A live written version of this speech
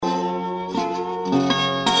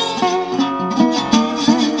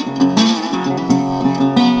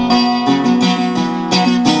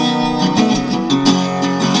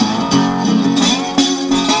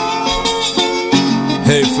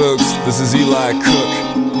This is Eli Cook,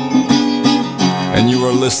 and you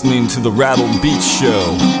are listening to the Rattled Beats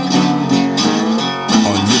show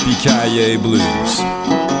on Yippee-Ki-Yay Blues.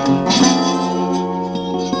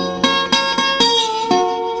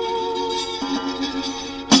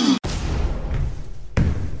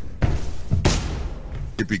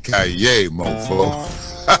 Yippee-Ki-Yay, mofo.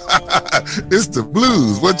 It's the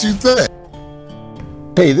blues. What you think?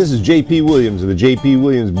 Hey, this is J.P. Williams of the J.P.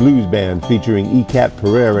 Williams Blues Band featuring E-Cat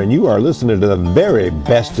Pereira, and you are listening to the very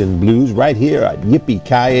best in blues right here at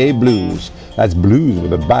Yippee-Ki-Yay Blues. That's blues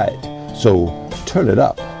with a bite. So turn it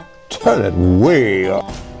up. Turn it way up.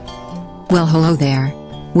 Well, hello there.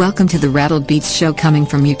 Welcome to the Rattled Beats show coming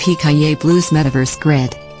from Yippee-Ki-Yay Blues Metaverse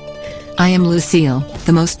Grid. I am Lucille,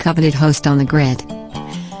 the most coveted host on the grid.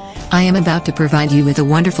 I am about to provide you with a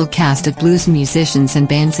wonderful cast of blues musicians and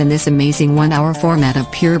bands in this amazing 1-hour format of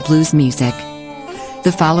pure blues music.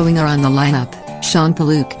 The following are on the lineup: Sean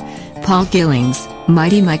Paluk, Paul Gillings,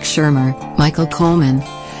 Mighty Mike Shermer, Michael Coleman,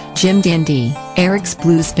 Jim Dandy, Eric's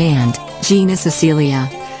Blues Band, Gina Cecilia,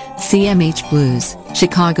 CMH Blues,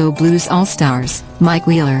 Chicago Blues All-Stars, Mike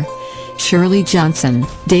Wheeler, Shirley Johnson,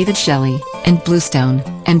 David Shelley, and Bluestone,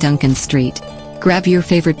 and Duncan Street. Grab your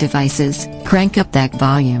favorite devices, crank up that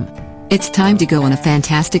volume. It's time to go on a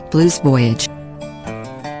fantastic blues voyage.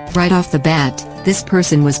 Right off the bat, this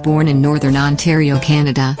person was born in Northern Ontario,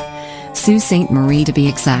 Canada. Sault Ste. Marie to be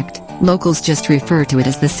exact, locals just refer to it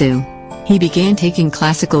as the Sioux. He began taking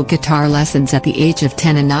classical guitar lessons at the age of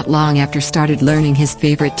 10 and not long after started learning his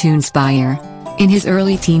favorite tunes by ear. In his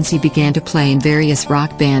early teens he began to play in various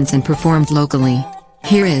rock bands and performed locally.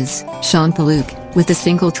 Here is Sean Paluk with the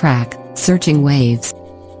single track, Searching Waves.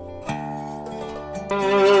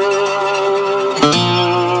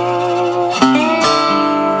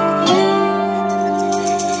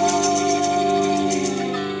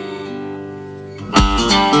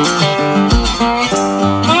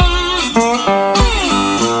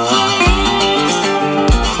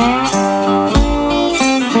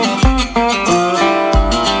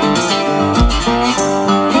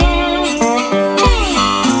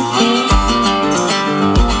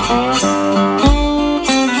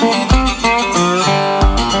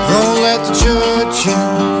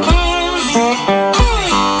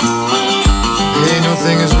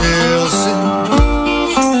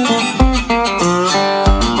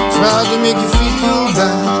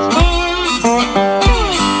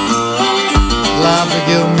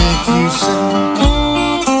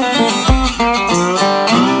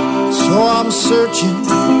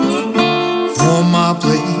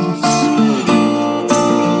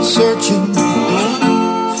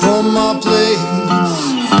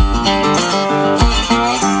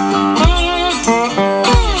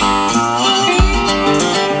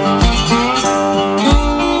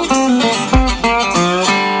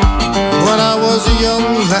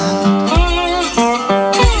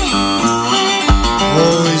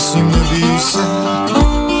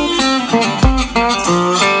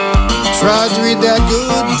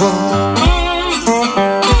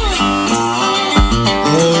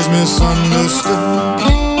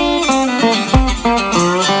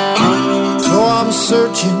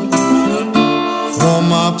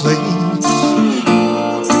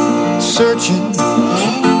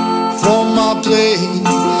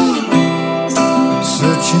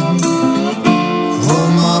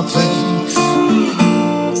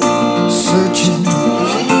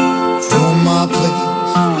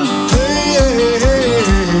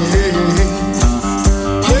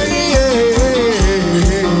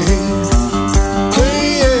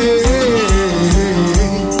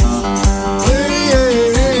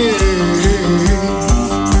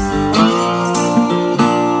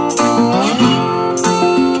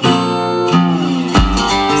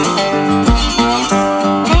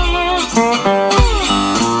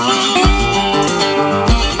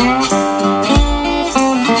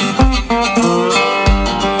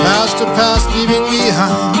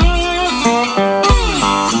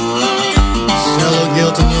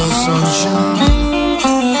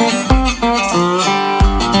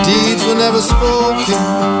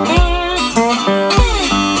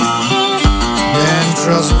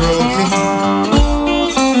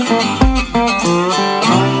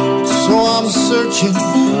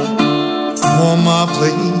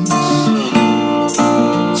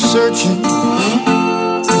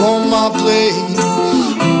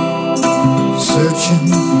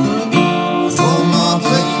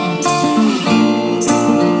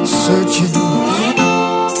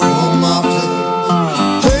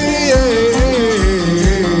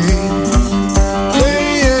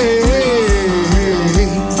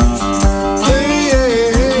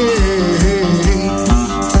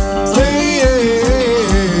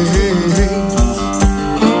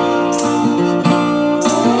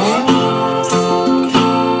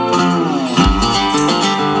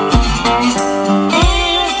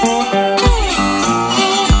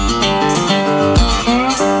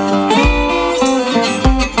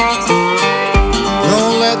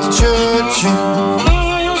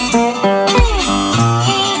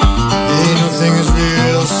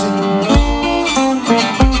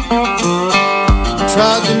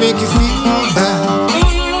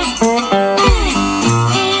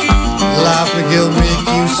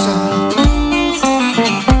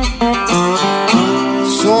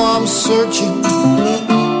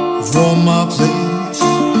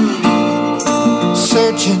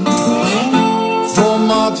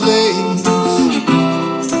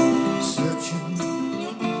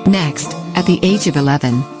 the age of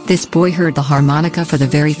 11, this boy heard the harmonica for the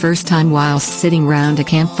very first time whilst sitting round a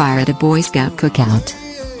campfire at a Boy Scout cookout.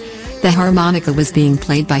 The harmonica was being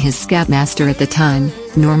played by his scoutmaster at the time,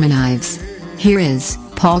 Norman Ives. Here is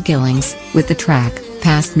Paul Gillings with the track,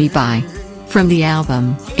 Passed Me By, from the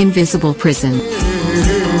album, Invisible Prison.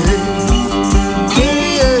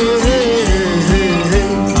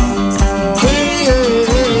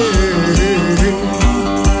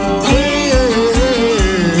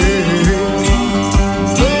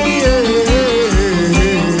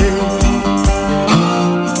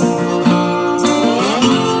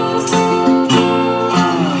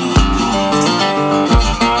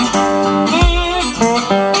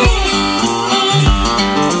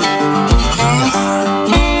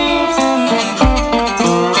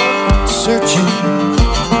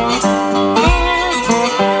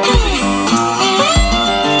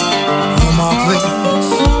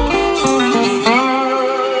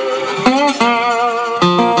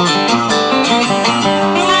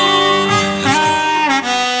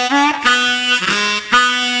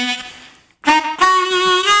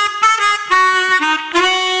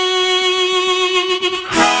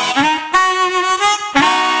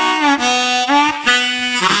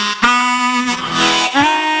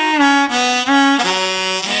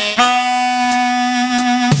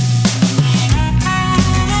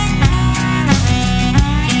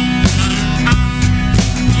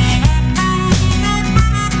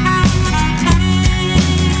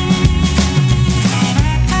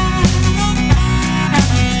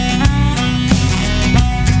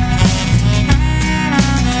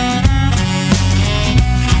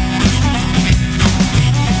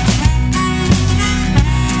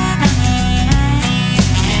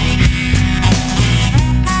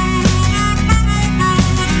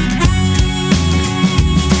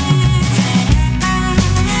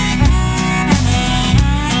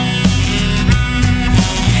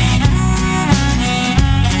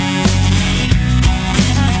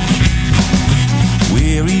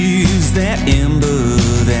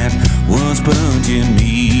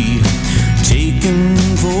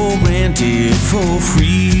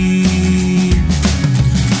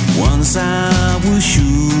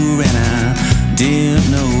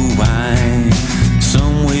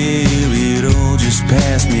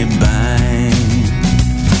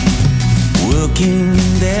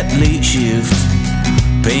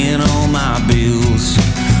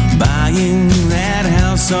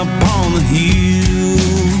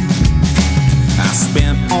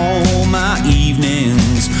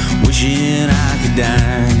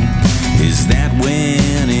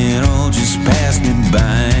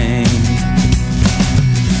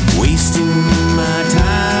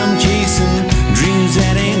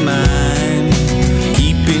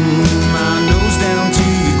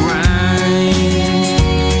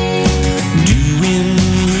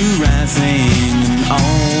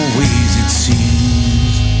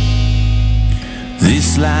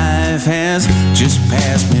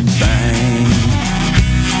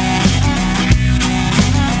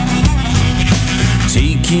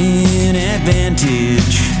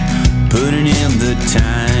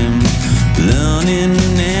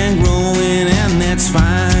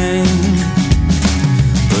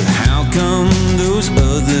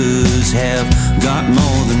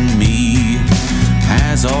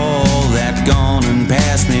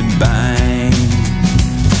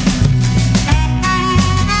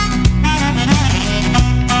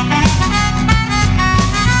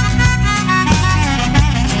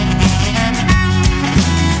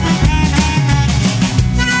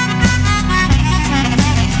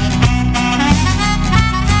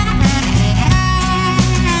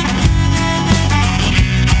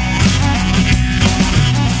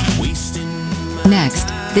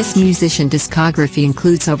 This musician discography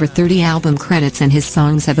includes over 30 album credits and his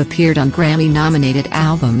songs have appeared on Grammy-nominated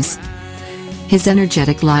albums. His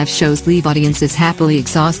energetic live shows leave audiences happily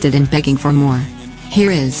exhausted and begging for more. Here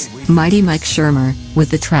is Mighty Mike Shermer with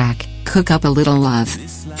the track, Cook Up a Little Love,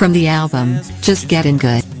 from the album, Just Getting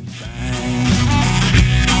Good.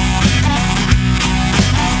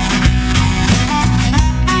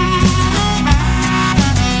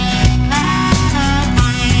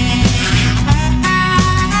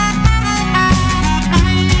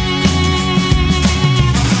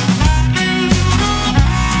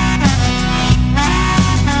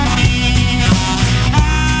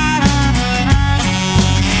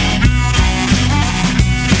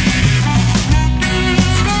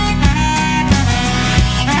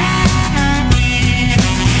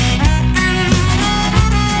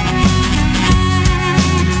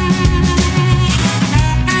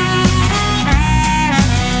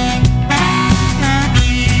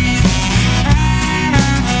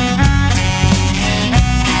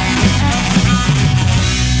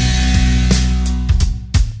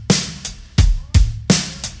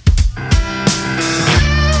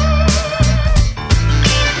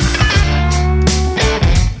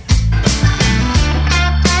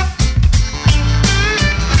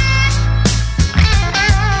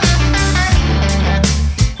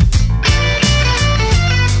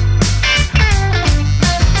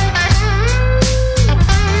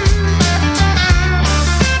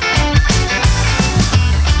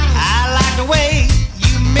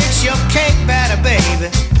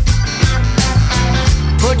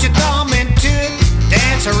 Put your thumb into it,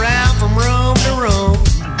 dance around from room to room.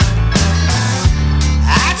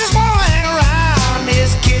 I just wanna hang around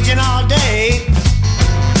this kitchen all day,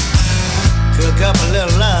 cook up a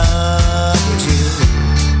little love with you.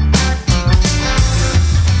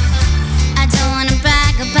 I don't wanna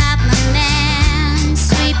brag about my man,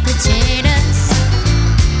 sweet potatoes.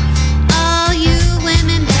 All you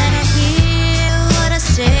women better hear what I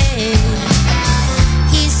say.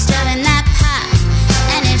 He's stirring that pot,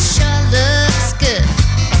 and it sure looks good.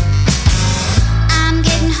 I'm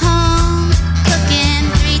getting home, cooking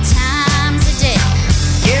 3 times a day.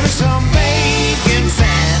 Give me some bacon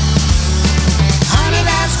fat, honey,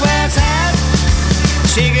 that's where it's at.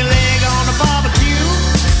 Chicken leg on the barbecue,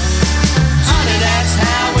 honey, that's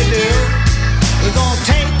how we do. We're gonna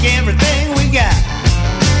take everything we got,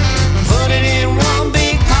 put it in one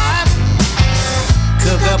big pot,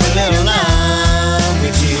 cook up a little love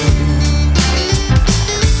with you.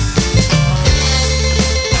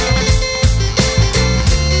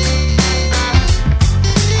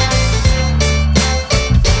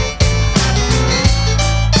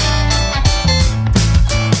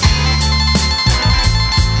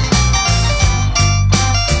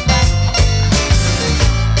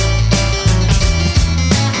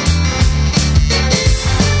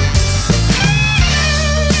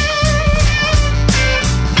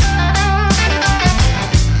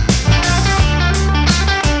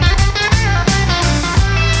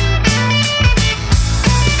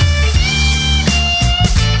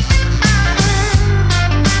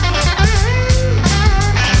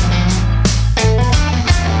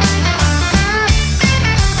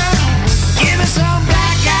 Give me some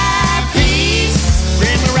black-eyed peas,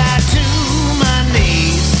 bring me right to my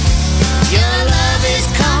knees. Your love is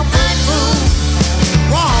comfort food,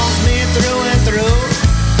 warms me through and through.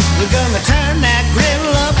 We're gonna turn that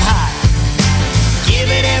griddle up hot, give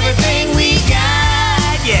it everything we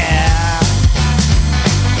got, yeah.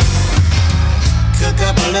 Cook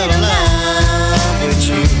up a little love with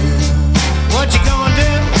you. What you gonna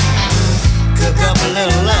do? Cook up a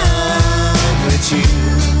little love with you.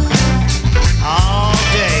 All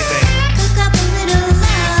day, baby. Cook up a little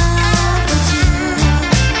love with you.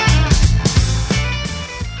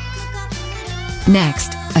 Cook up a little.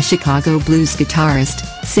 Next, a Chicago blues guitarist,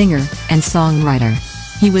 singer, and songwriter.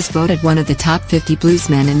 He was voted one of the top 50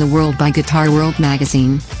 bluesmen in the world by Guitar World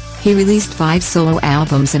magazine. He released 5 solo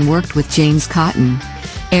albums and worked with James Cotton,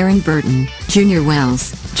 Aaron Burton, Junior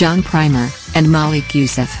Wells, John Primer, and Malik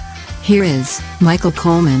Yusuf. Here is Michael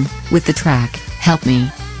Coleman with the track "Help Me"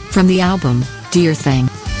 from the album Dear Thing.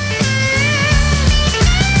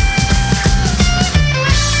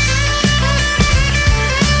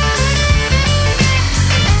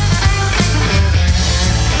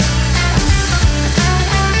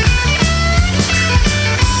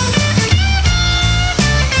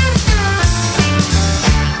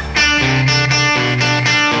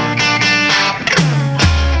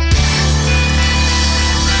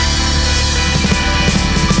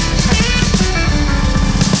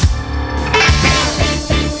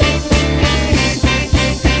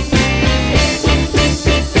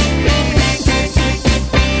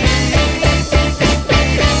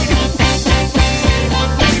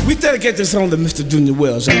 We dedicate this song to Mr. Junior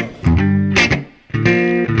Wells, y'all.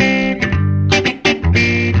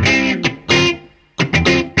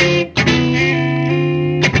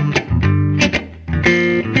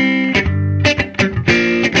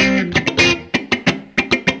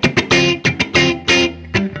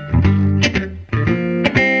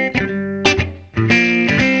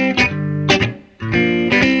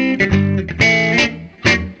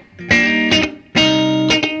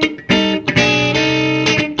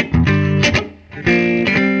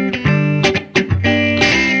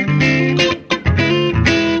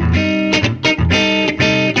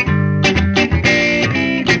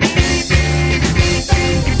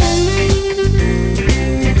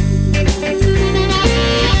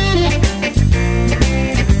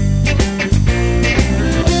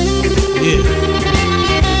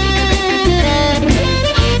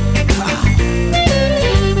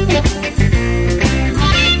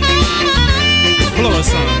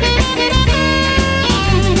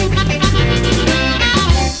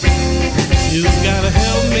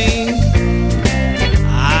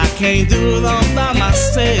 can't do it all by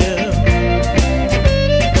myself.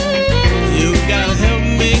 You gotta help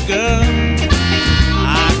me, girl.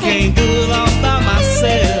 I can't do it all by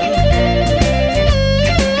myself.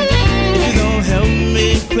 If you don't help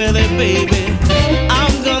me, pretty baby,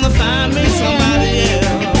 I'm gonna find me somebody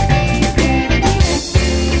else.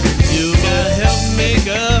 You gotta help me,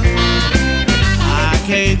 girl. I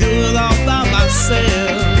can't do it all by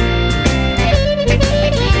myself.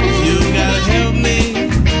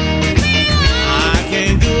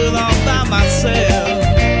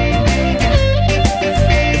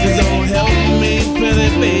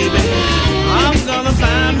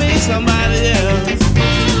 somebody else.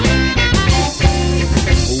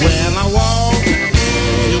 When I walk,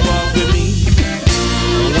 you walk with me.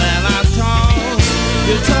 When I talk,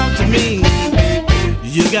 you talk to me.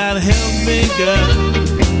 You gotta help me, girl.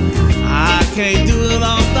 I can't do it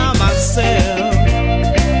all by myself.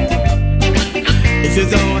 If you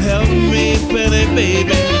don't help me, pretty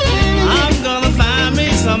baby, I'm gonna find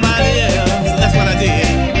me somebody else. That's what I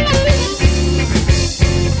did.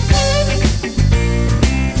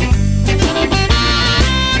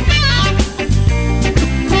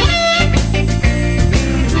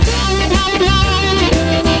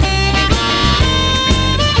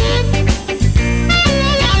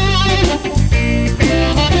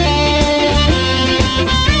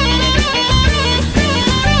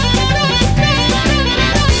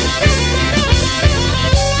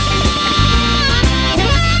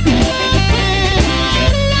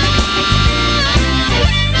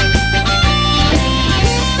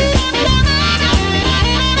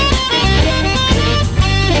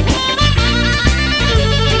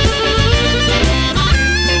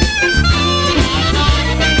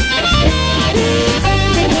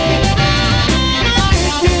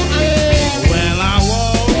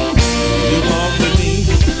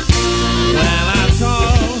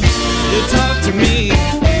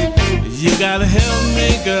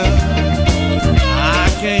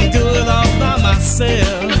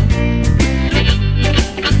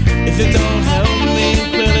 If you don't help me,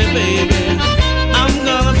 pretty baby, I'm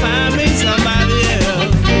gonna find me somebody else.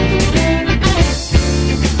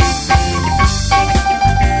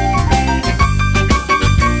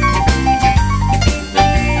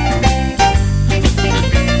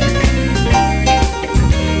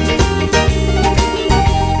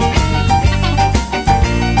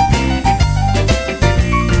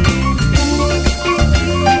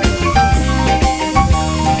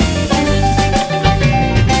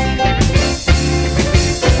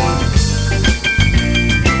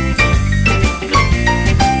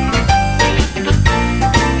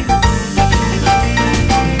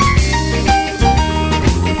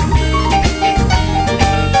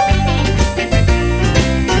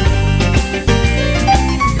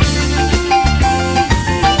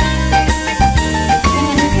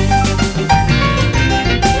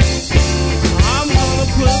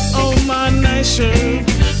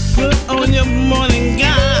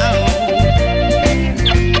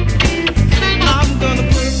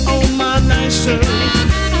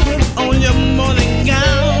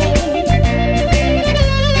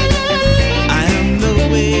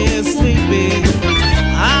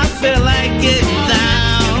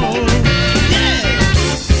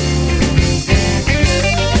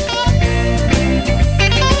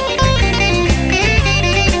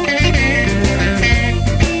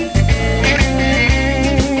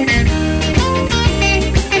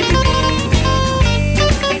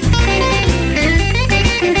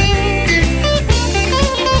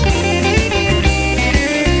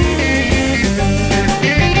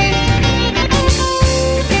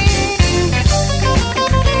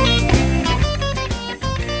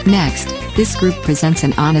 Next, this group presents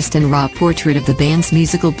an honest and raw portrait of the band's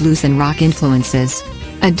musical blues and rock influences.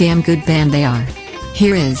 A damn good band they are.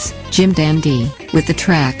 Here is Jim Dandy with the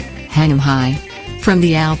track Hang 'em High from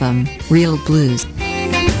the album Real Blues.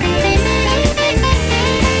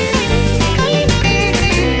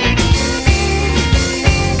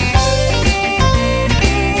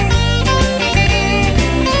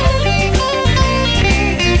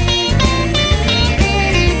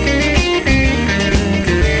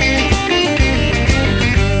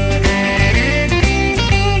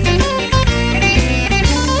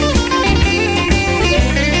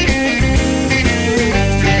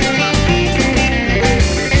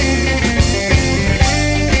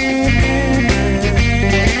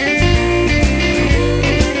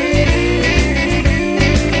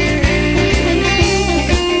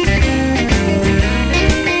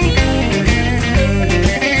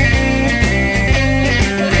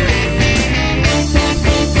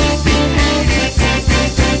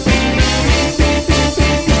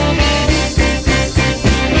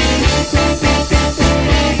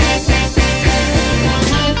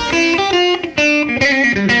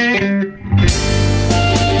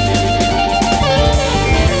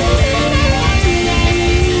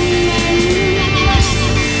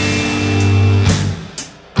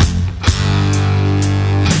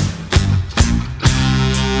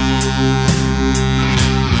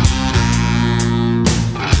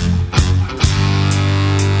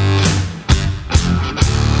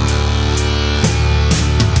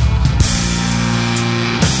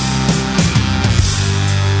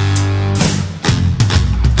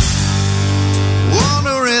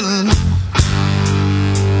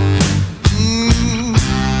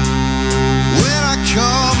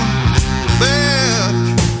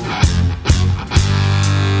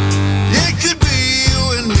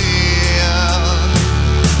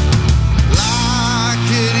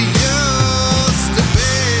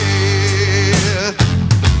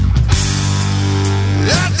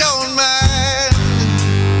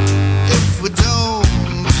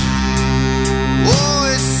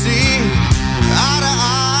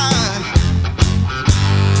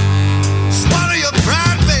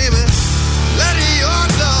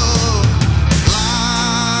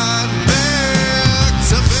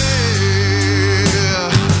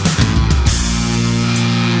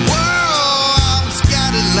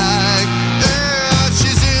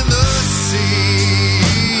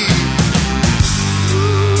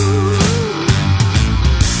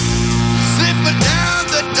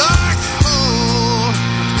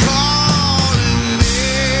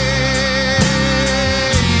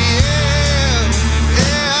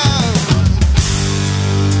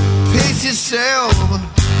 yourself.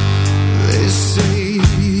 They say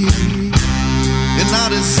you're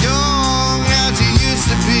not as young as you used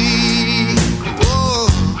to be. Oh,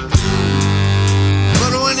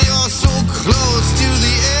 but when you're so close to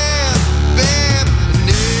the air, babe,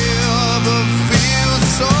 it never feels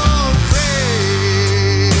so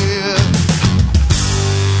fair.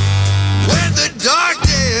 When the dark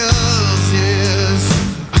days, yes,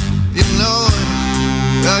 you know it,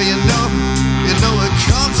 well, you know it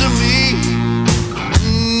comes to me.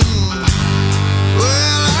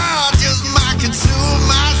 Well, I just might consume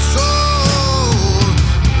my soul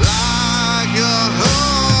like a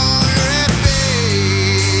hungry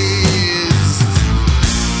beast.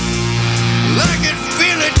 Like it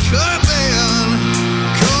feel it coming,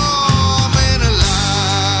 coming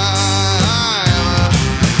alive.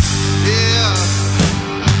 Yeah.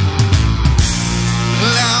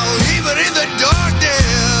 Now even in the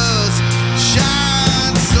darkness,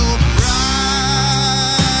 shine so bright,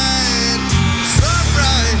 so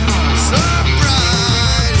bright, so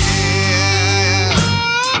bright, yeah.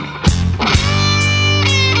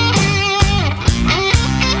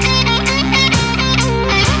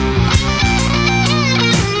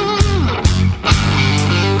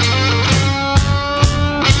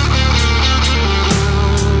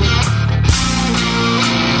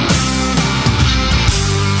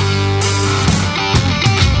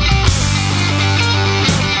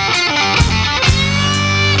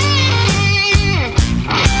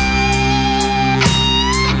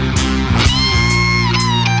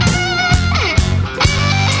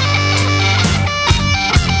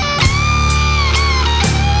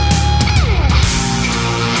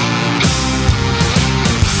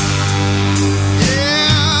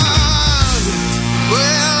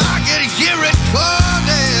 Well, I can hear it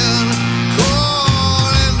calling,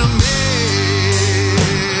 calling to me.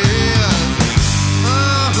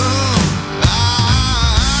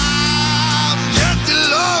 I'm just a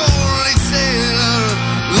lonely sailor,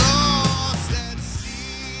 lost at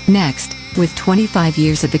sea. Next, with 25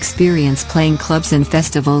 years of experience playing clubs and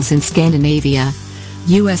festivals in Scandinavia,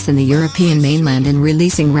 US and the European mainland and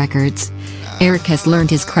releasing records, Eric has learned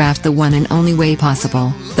his craft the one and only way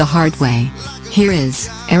possible, the hard way. Here is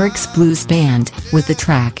Eric's Blues Band, with the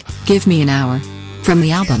track, Give Me an Hour, from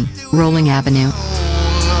the album, Rolling Avenue.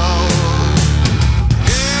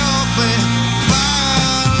 Help me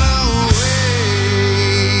find a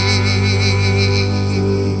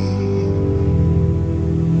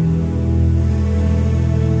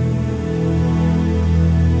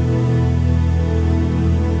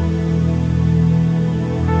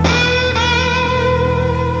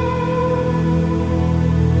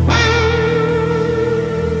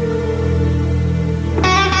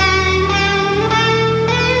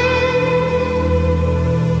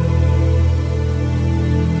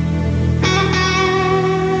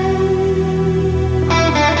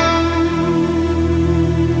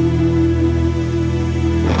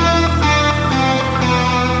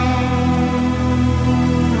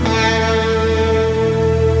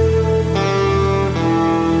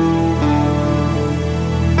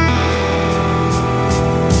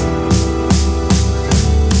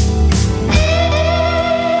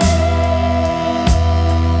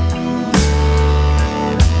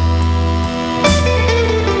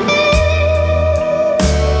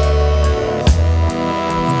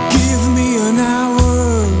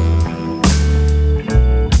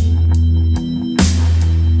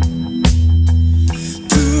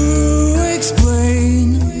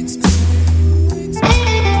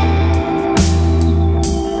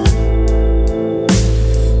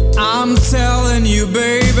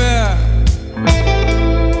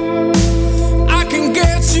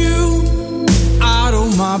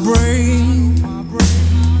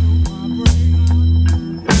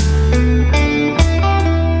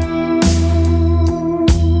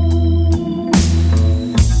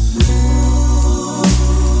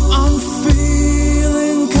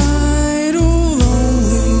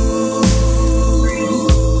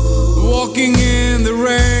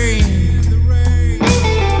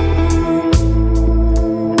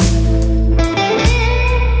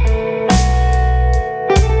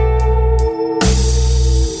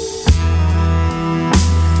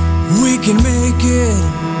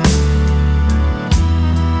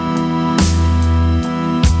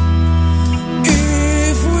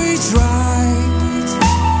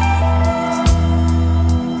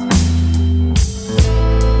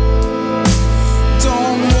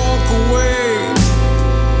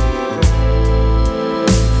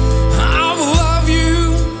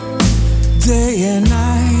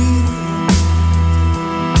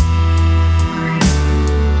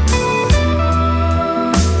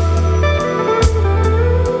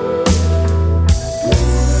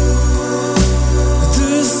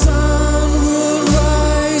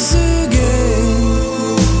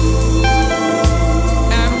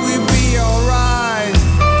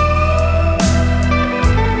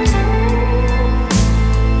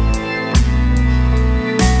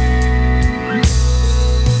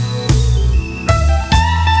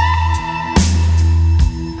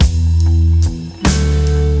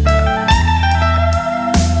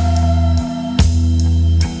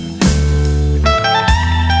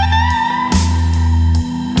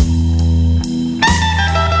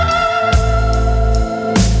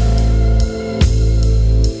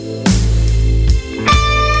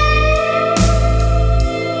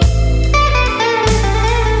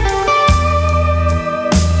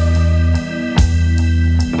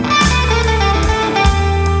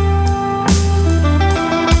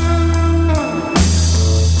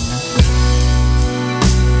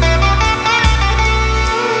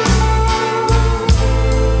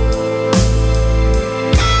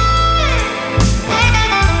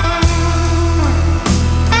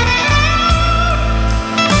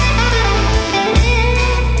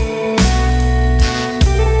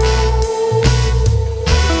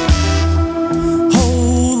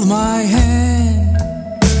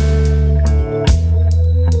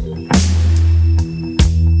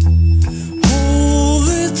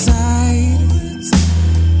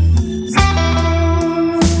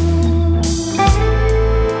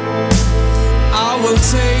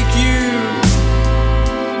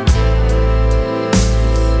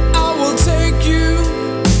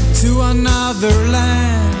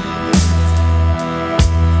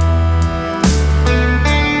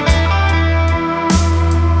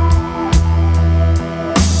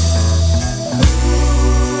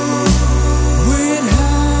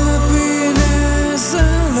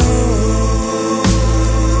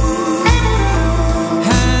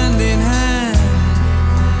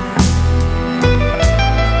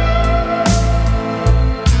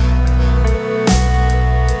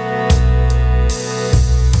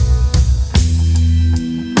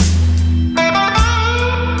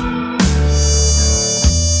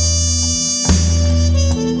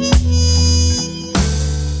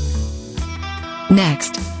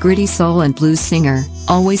Next, gritty soul and blues singer,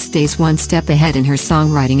 always stays one step ahead in her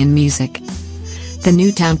songwriting and music. The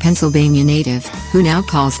Newtown, Pennsylvania native, who now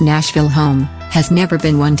calls Nashville home, has never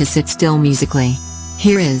been one to sit still musically.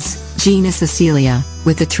 Here is Gina Cecilia,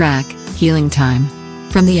 with the track, Healing Time.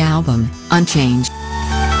 From the album, Unchanged.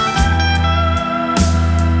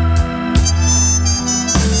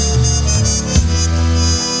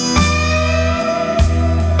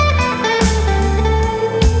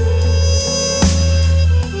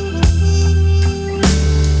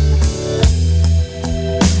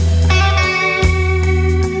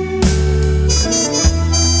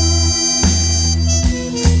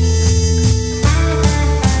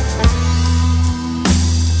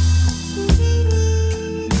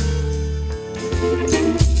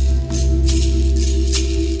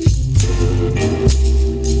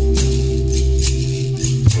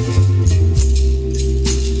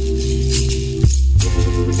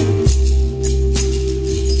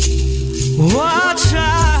 Watch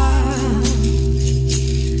out,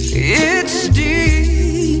 it's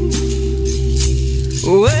deep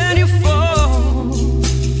when you fall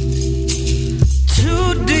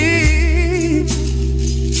too deep.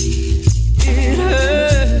 It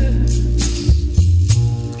hurts,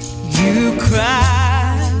 you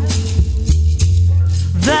cry.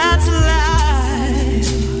 That's life.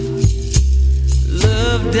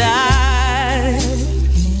 Love dies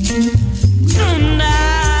tonight.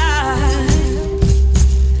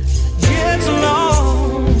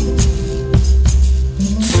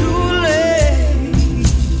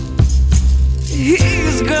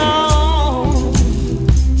 He's gone.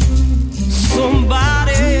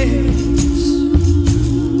 Somebody's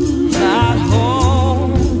not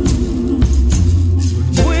home.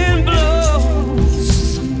 Wind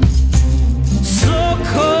blows so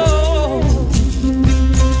cold.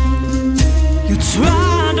 You're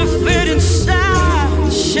trying to fit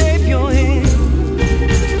inside, shape your head.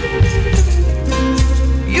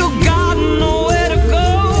 You got nowhere to go.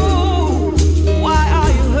 Why are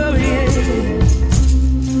you hurrying?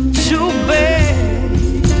 Too bad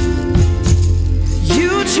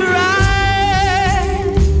you tried.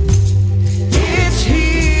 It's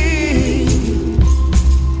healing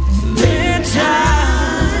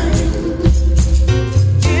time.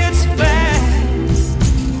 It's fast,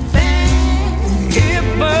 fast. It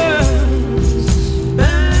burns,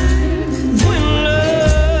 burns. When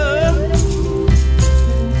love's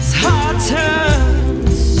heart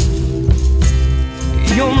turns,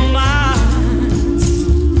 your mind's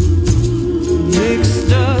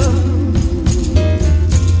mixed up.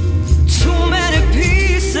 Too many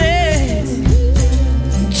pieces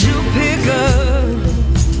to pick up.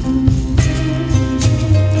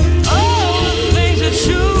 All the things that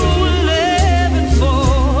you were living for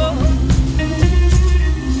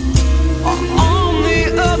are on the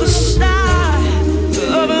other side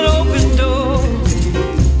of an open door.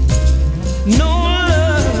 No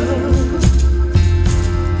love,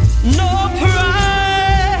 no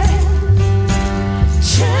pride,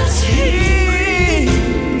 just healing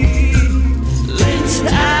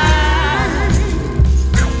time.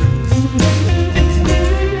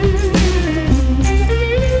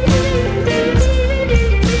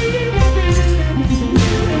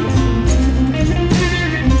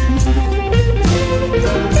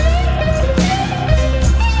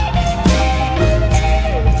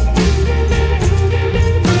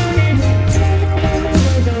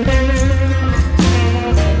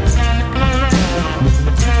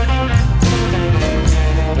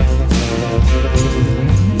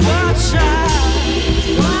 Watch out,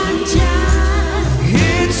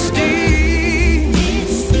 it's steep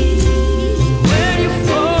when you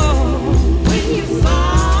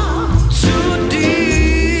fall too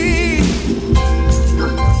deep.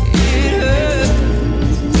 It hurts,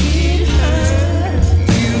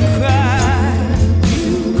 you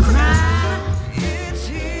cry. It's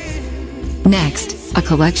here. Next, a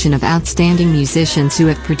collection of outstanding musicians who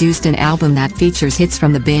have produced an album that features hits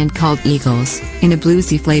from the band called Eagles, in a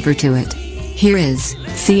bluesy flavor to it. Here is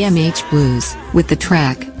CMH Blues, with the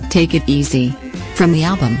track, Take It Easy. From the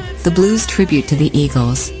album, the blues tribute to the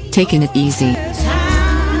Eagles, Taking It Easy. It's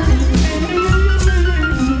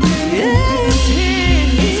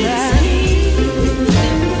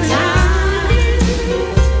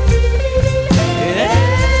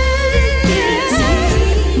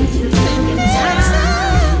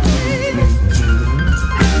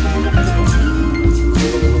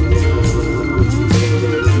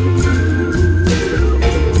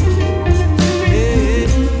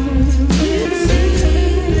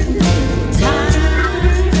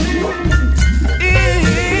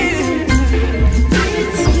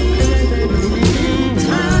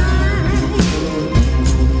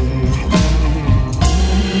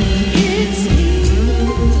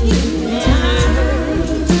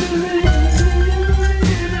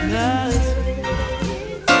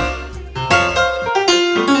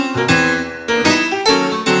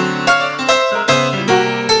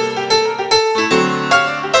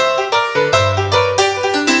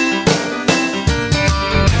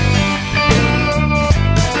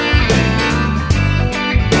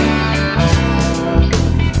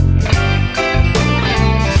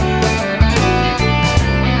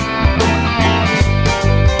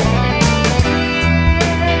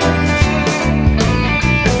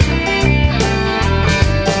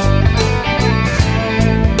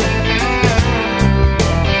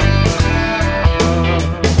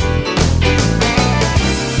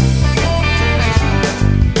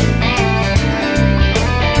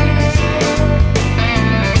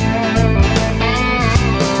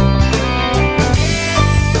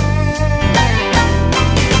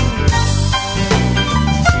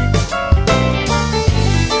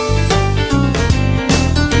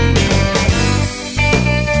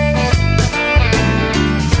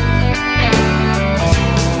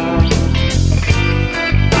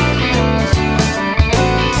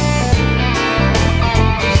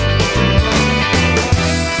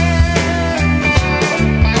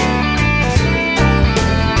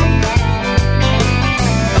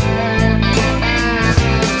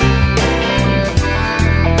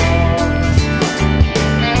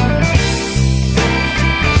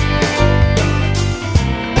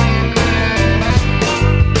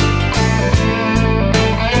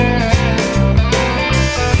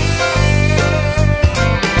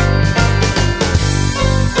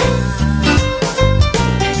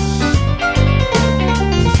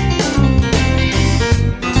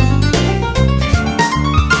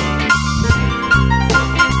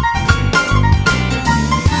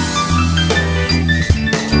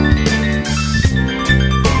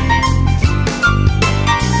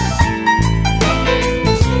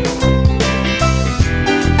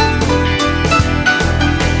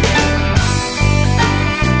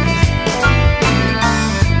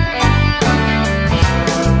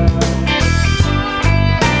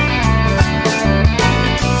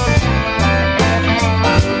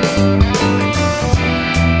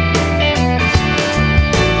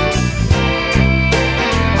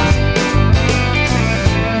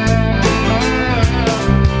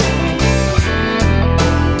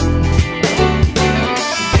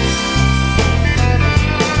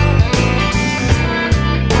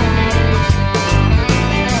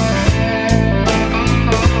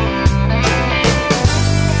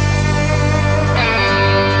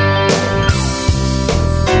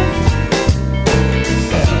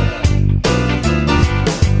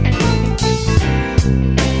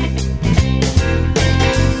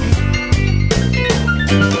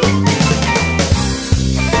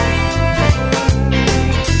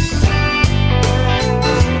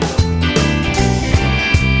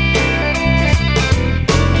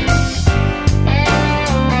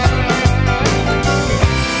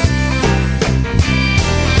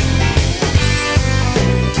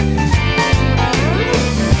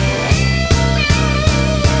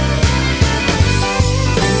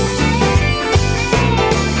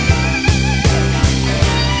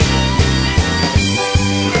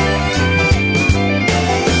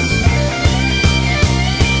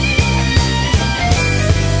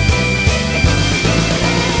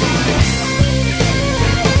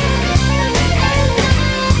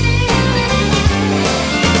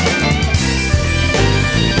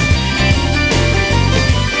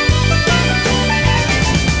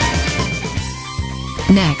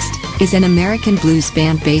is an American blues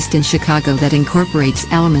band based in Chicago that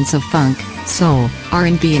incorporates elements of funk, soul,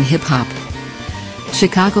 R&B and hip-hop.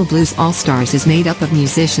 Chicago Blues All-Stars is made up of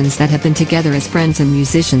musicians that have been together as friends and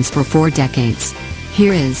musicians for 4 decades.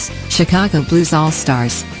 Here is Chicago Blues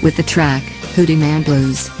All-Stars with the track Hootie Man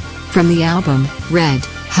Blues from the album Red,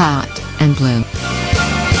 Hot, and Blue.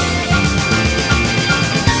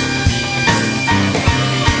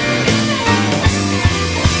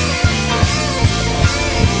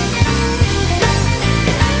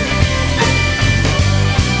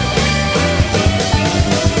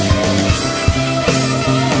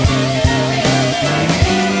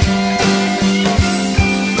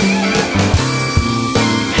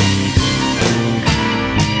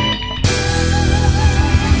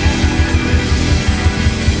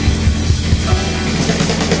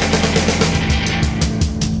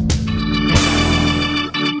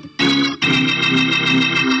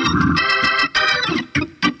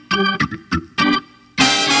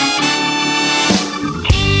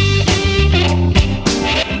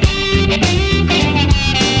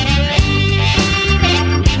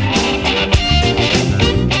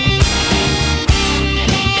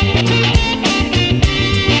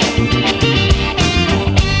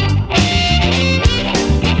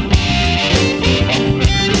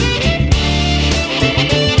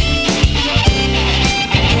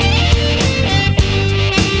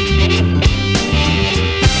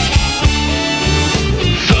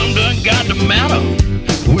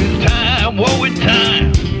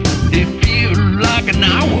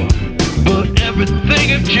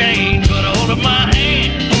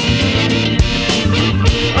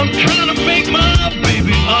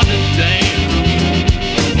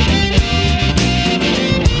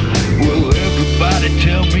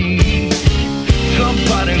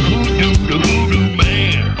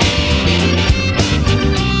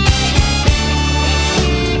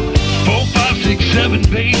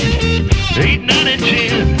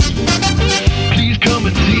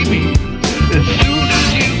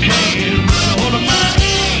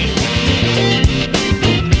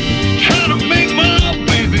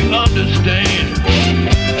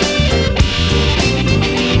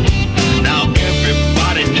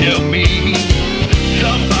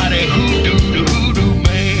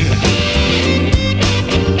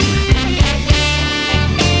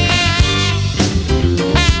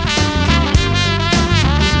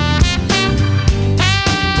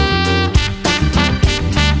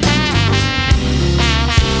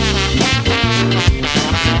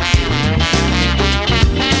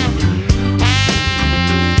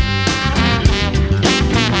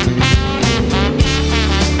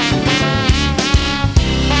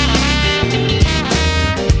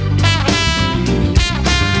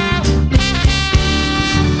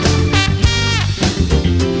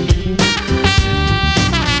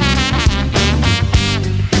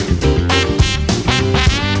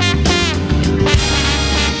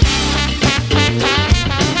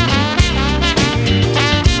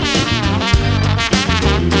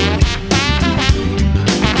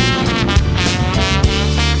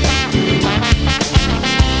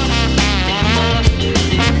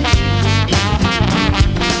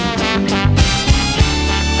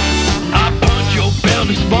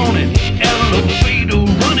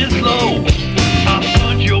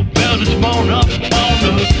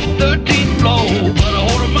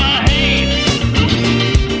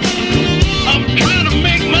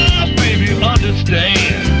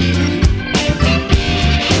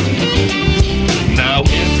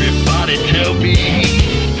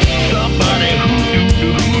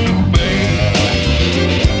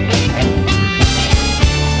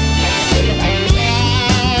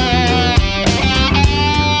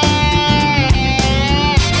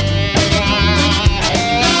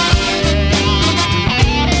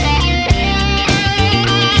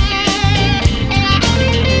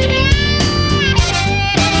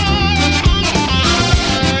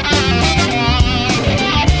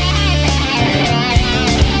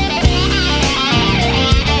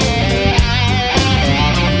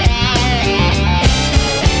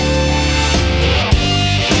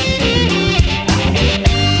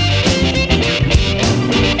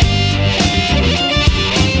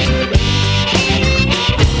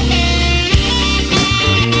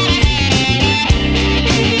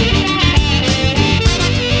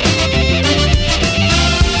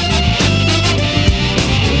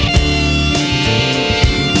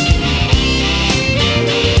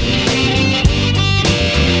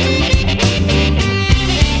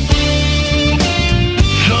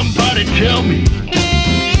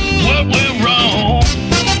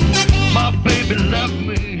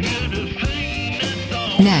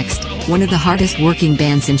 one of the hardest working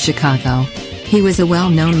bands in Chicago. He was a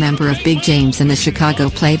well-known member of Big James and the Chicago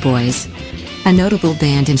Playboys, a notable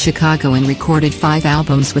band in Chicago, and recorded 5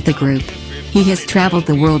 albums with the group. He has traveled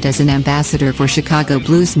the world as an ambassador for Chicago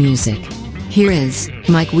blues music. Here is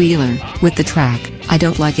Mike Wheeler with the track, I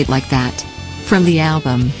Don't Like It Like That, from the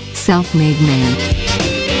album, Self-Made Man.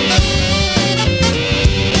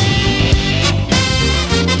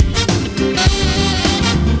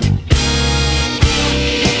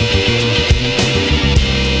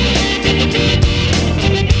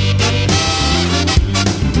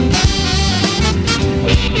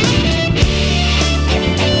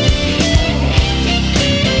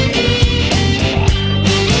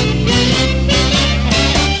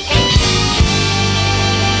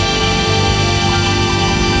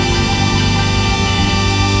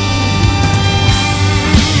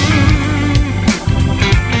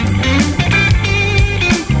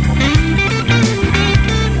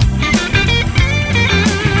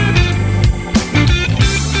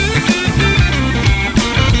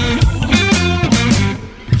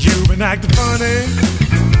 Acting funny,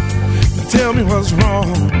 tell me what's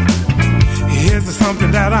wrong. Is there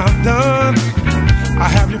something that I've done? I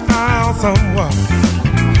have you found someone?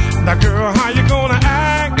 Now girl, how you gonna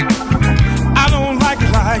act? I don't like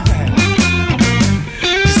it like that.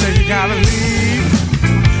 You say you gotta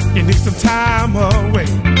leave, you need some time away.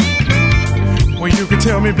 Well, you can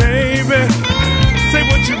tell me, baby, say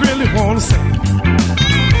what you really wanna say.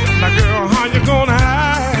 Now girl, how you gonna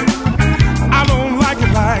act? I don't like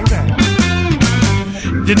it like that.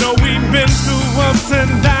 You know we've been through ups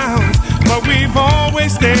and downs, but we've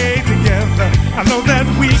always stayed together. I know that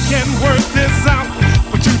we can work this out,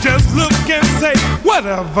 but you just look and say,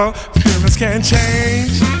 whatever. Feelings can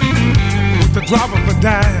change with the drop of a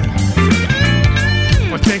dime.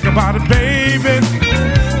 But think about it, baby.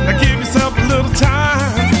 Now give yourself a little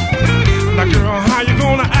time. Now girl, how you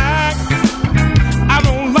gonna act? I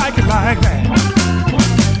don't like it like that.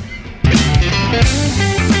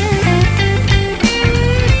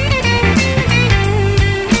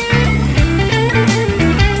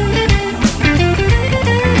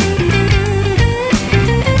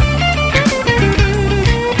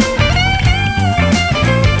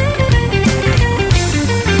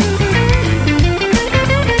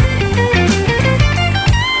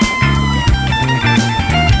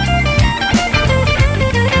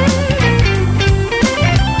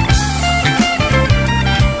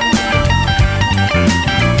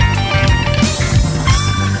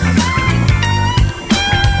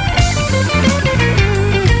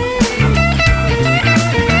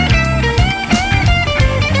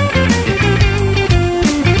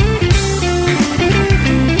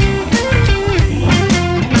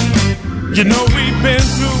 You know we've been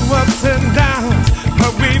through ups and downs,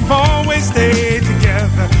 but we've always stayed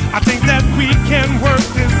together. I think that we can work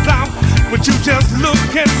this out, but you just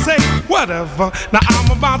look and say, whatever. Now I'm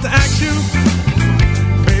about to ask you,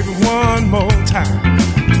 baby, one more time,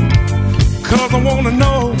 'cause I wanna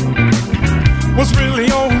know what's really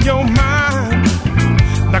on your mind.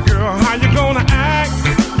 Now girl, how you gonna act?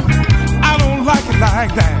 I don't like it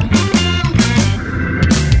like that.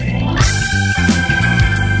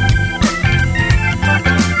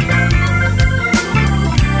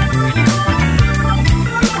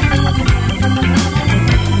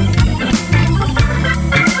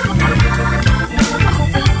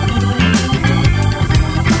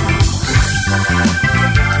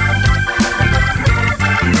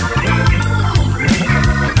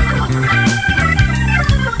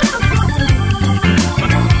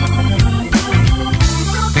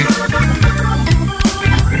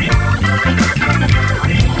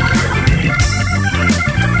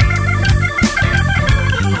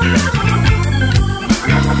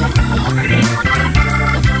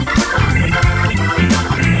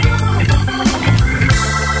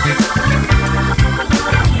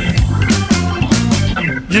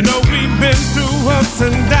 You know we've been through ups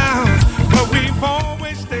and downs, but we've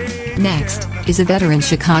always stayed. Next is a veteran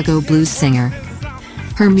Chicago blues singer.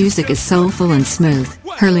 Her music is soulful and smooth.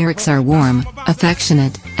 Her lyrics are warm,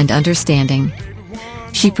 affectionate, and understanding.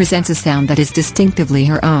 She presents a sound that is distinctively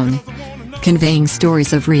her own, conveying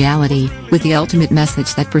stories of reality with the ultimate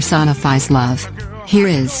message that personifies love. Here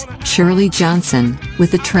is Shirley Johnson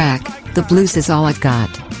with the track, The Blues Is All I've Got,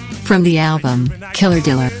 from the album, Killer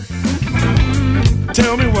Diller.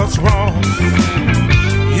 Tell me what's wrong.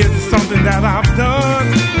 Is it something that I've done?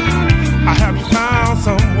 I haven't found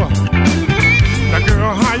someone. Now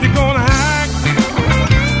girl, how you gonna act?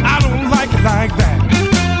 I don't like it like that.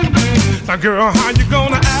 Now girl, how you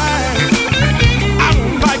gonna act? I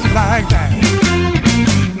don't like it like that.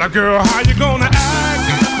 Now girl, how you gonna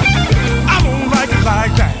act?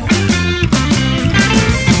 like that.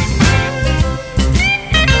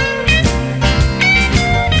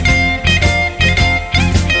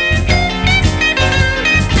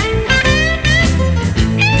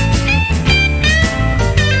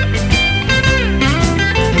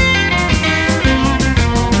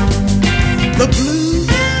 The blues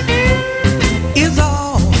is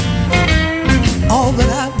all that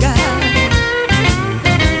I've got.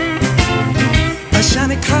 A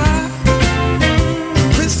shiny car,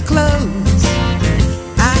 crisp clothes,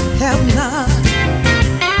 I have not.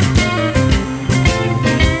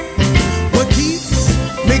 What keeps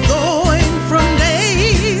me going from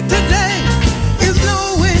day to day is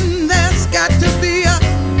knowing there's got to be a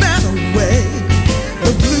better way.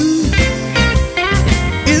 The blues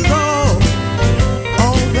is all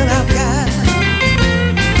that I've got.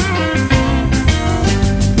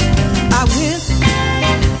 I went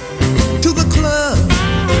to the club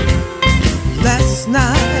last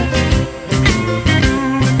night.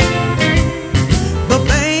 The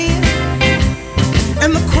band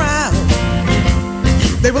and the crowd,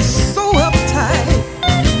 they were so uptight.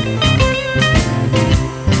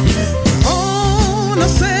 The owner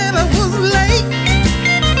said I was late.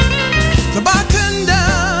 The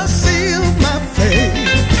bartender sealed my fate.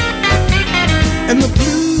 And the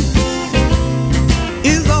blues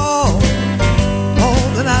is all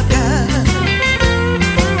that I got.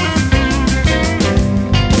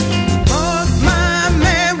 Thought my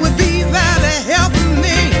man would be there to help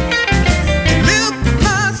me lift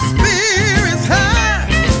my spirits high,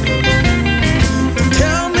 to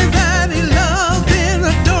tell me that he loved and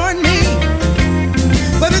adored me.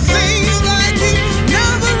 But it seems like he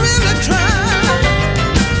never really tried.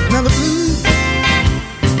 Now the blues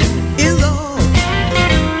is all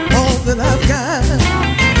that I've got.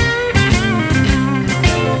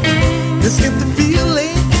 This empty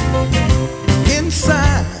feeling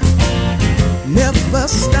inside never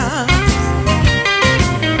stops.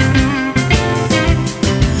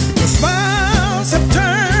 The smiles have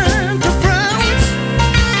turned to frowns,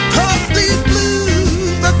 'cause these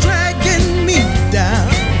blues are dragging me down.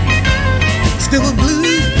 Still the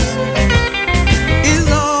blues is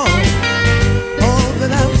all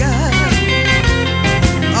that I've got.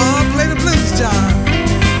 Oh, play the blues, John.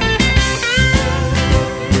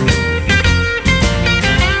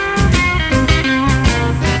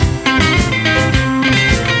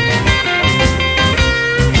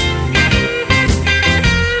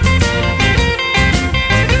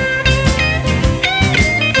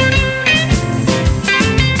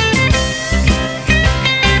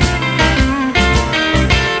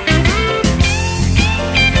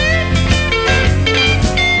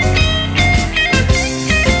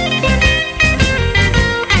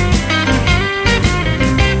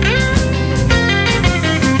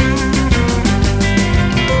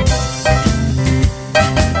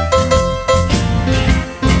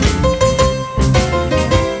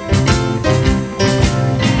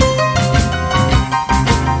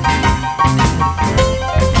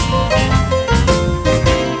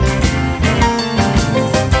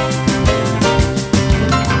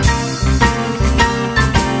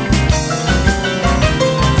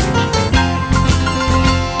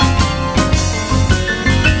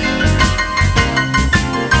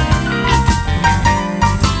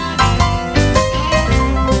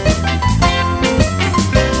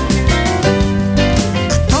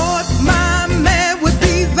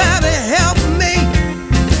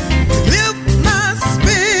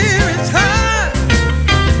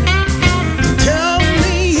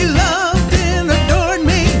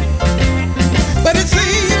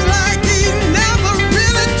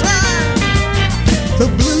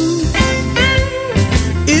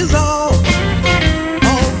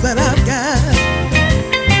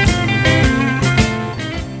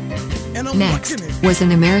 Next was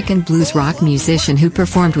an American blues rock musician who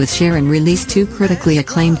performed with Cher and released 2 critically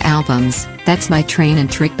acclaimed albums, That's My Train and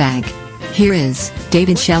Trick Bag. Here is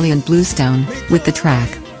David Shelley and Bluestone with the track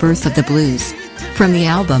Birth of the Blues from the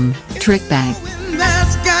album Trick Bag.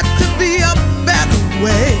 There's got to be a better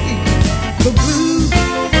way. The blues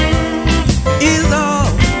is all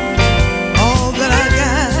that I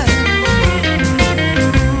got.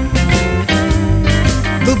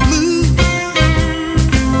 The blues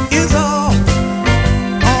is all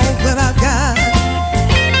that I got.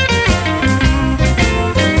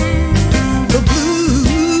 The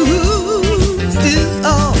blues is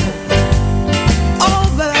all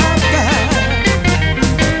that I got.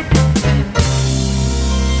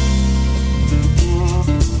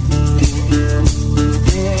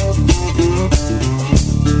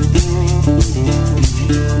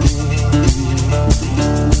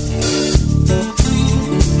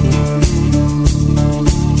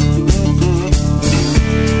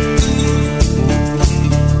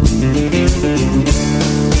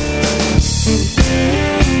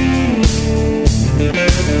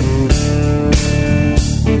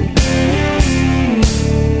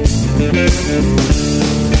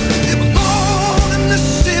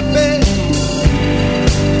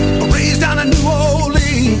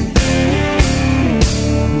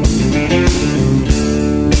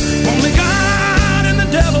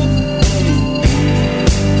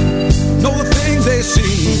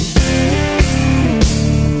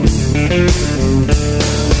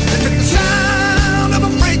 took the sound of a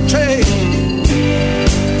freight train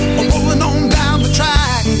rolling on down the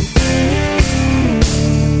track.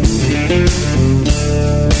 They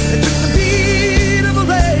took the beat of a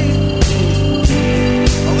rain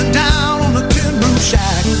rolling down on a tin roof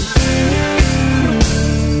shack.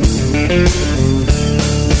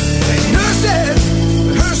 They nursed it,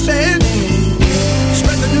 rehearsed it,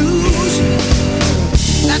 spread the news.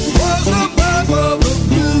 That was the birth of the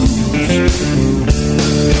blues.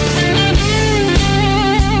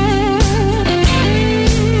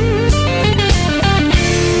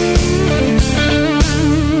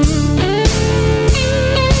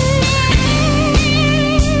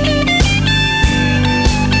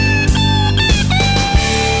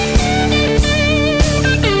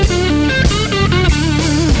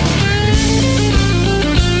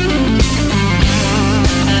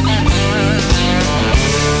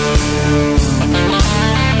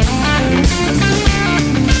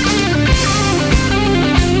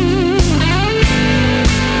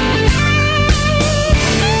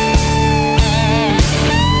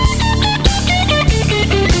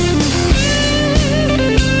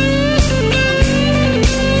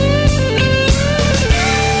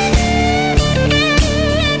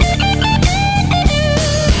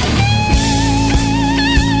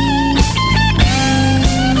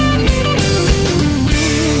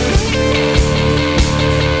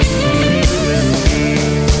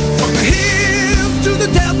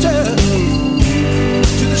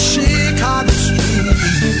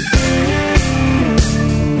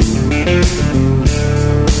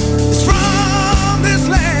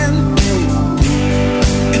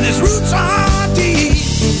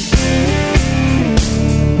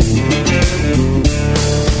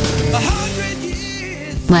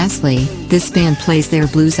 Lastly, this band plays their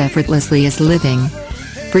blues effortlessly as living,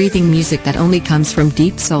 breathing music that only comes from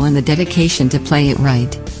deep soul and the dedication to play it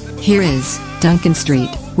right. Here is Duncan Street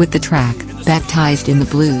with the track Baptized in the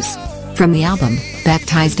Blues from the album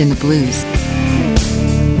Baptized in the Blues.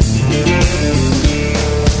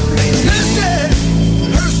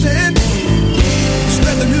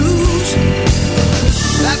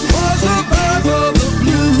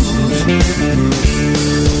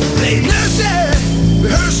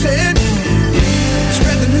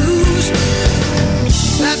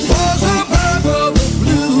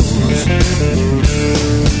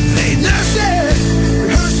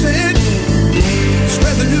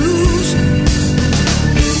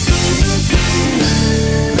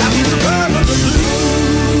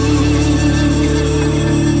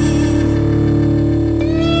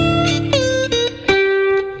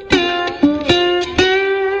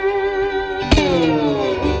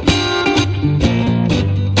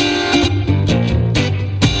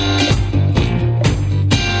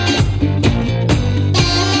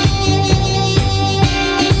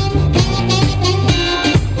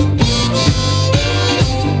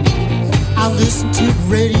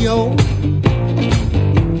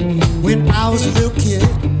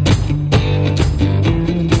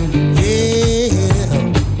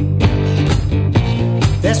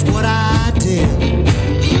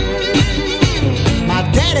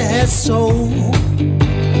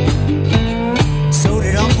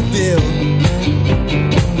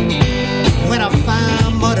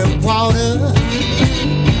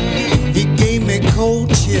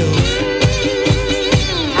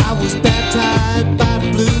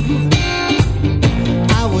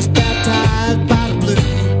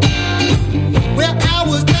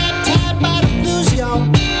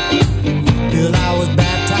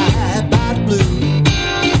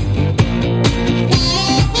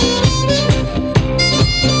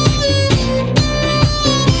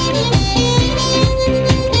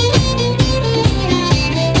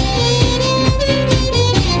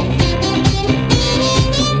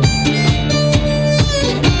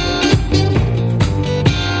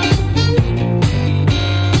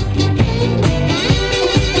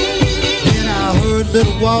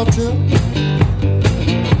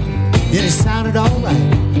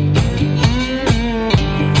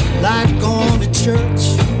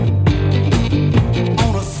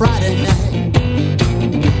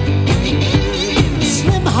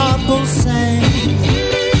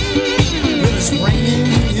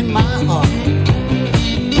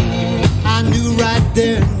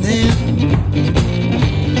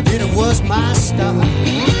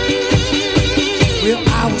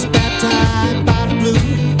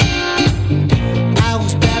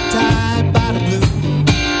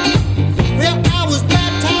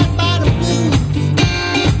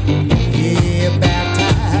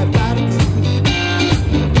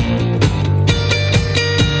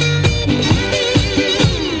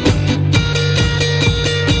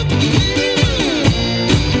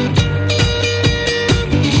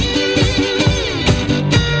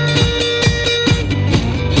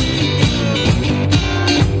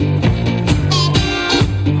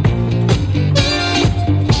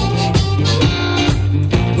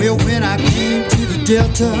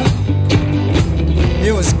 Delta.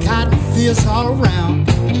 There was cotton fields all around.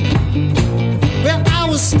 Well, I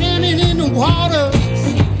was standing in the waters,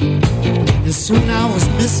 and soon I was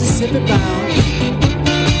Mississippi bound.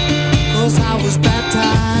 'Cause I was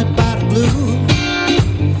baptized by the blue.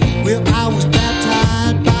 Well, I was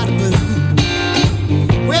baptized by the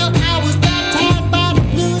blue. Well, I was baptized by the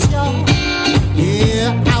blues, y'all.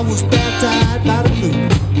 Yeah, I was baptized by the blue.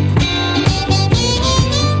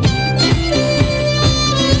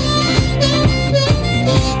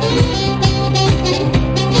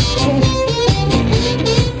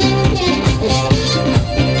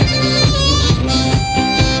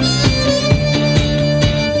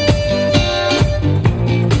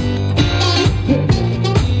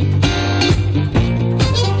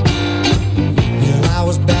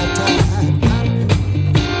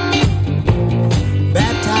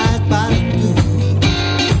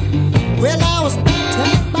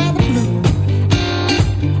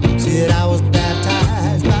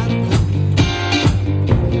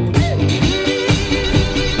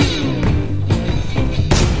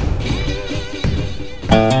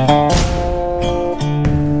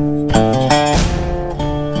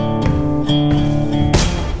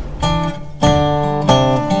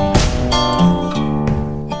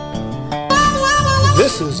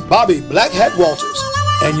 Bobby Black Hat Walters,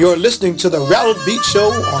 and you're listening to the Rattled Beats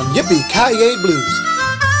show on Yippee-Ki-Yay Blues.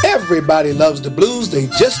 Everybody loves the blues, they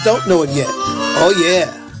just don't know it yet. Oh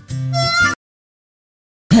yeah.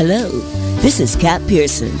 Hello, this is Kat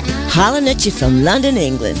Pearson, hollering at you from London,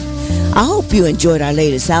 England. I hope you enjoyed our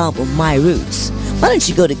latest album, My Roots. Why don't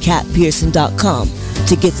you go to katpearson.com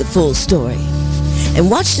to get the full story.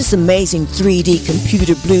 And watch this amazing 3D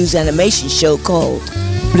computer blues animation show called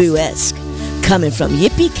Bluesque, coming from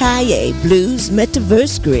Yippee-Ki-Yay Blues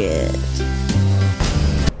Metaverse Grid.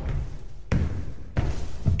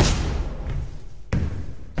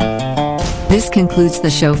 This concludes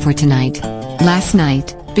the show for tonight. Last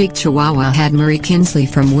night, Big Chihuahua had Murray Kinsley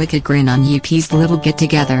from Wicked Grin on Yippie's Little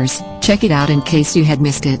Get-Togethers. Check it out in case you had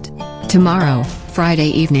missed it. Tomorrow,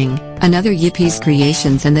 Friday evening, another Yippie's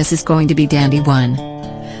Creations, and this is going to be Dandy 1.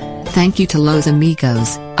 Thank you to Los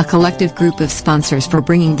Amigos, a collective group of sponsors, for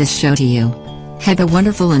bringing this show to you. Have a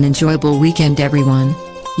wonderful and enjoyable weekend, everyone.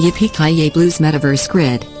 Yippee-Ki-Yay Blues Metaverse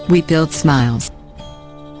Grid, we build smiles.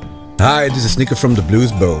 Hi, this is Nico from the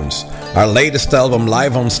Blues Bones. Our latest album,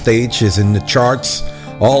 Live on Stage, is in the charts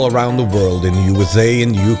all around the world, in the USA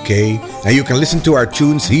and UK, and you can listen to our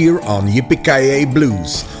tunes here on Yippee-Ki-Yay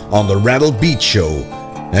Blues on the Rattled Beats show,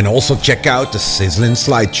 and also check out the Sizzling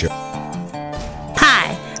Slideshow.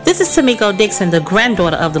 Hi, this is Tamiko Dixon, the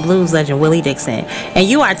granddaughter of the blues legend Willie Dixon, and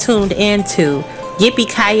you are tuned in to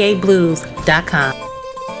YippieKiYayBlues.com.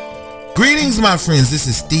 Greetings, my friends. This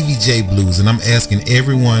is Stevie J Blues, and I'm asking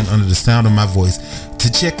everyone under the sound of my voice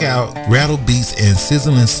to check out Rattled Beats and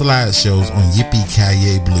Sizzling Slide shows on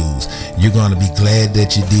Yippee-Ki-Yay Blues. You're going to be glad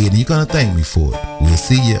that you did, and you're going to thank me for it. We'll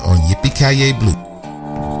see you on Yippee-Ki-Yay Blues.